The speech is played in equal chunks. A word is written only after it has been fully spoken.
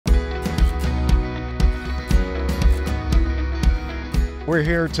We're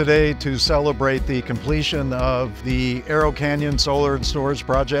here today to celebrate the completion of the Arrow Canyon Solar and Storage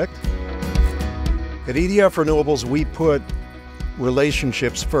project. At EDF Renewables, we put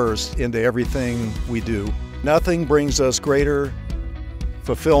relationships first into everything we do. Nothing brings us greater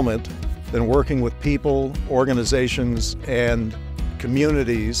fulfillment than working with people, organizations, and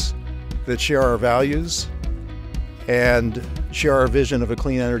communities that share our values and share our vision of a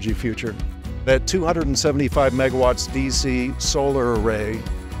clean energy future. That 275 megawatts DC solar array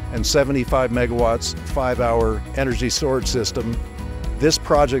and 75 megawatts 5-hour energy storage system, this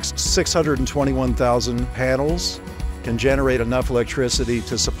project's 621,000 panels can generate enough electricity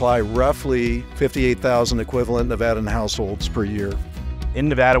to supply roughly 58,000 equivalent Nevadan households per year. In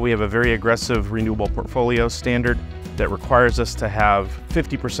Nevada, we have a very aggressive renewable portfolio standard that requires us to have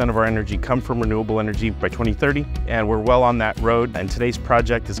 50% of our energy come from renewable energy by 2030, and we're well on that road. And today's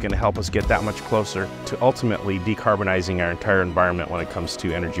project is going to help us get that much closer to ultimately decarbonizing our entire environment when it comes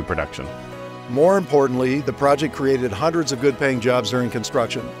to energy production. More importantly, the project created hundreds of good-paying jobs during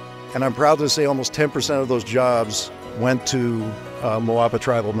construction, and I'm proud to say almost 10% of those jobs went to Moapa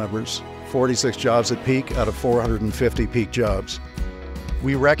tribal members. 46 jobs at peak out of 450 peak jobs.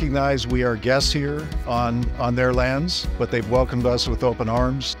 We recognize we are guests here on their lands, but they've welcomed us with open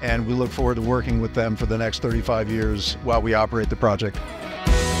arms, and we look forward to working with them for the next 35 years while we operate the project.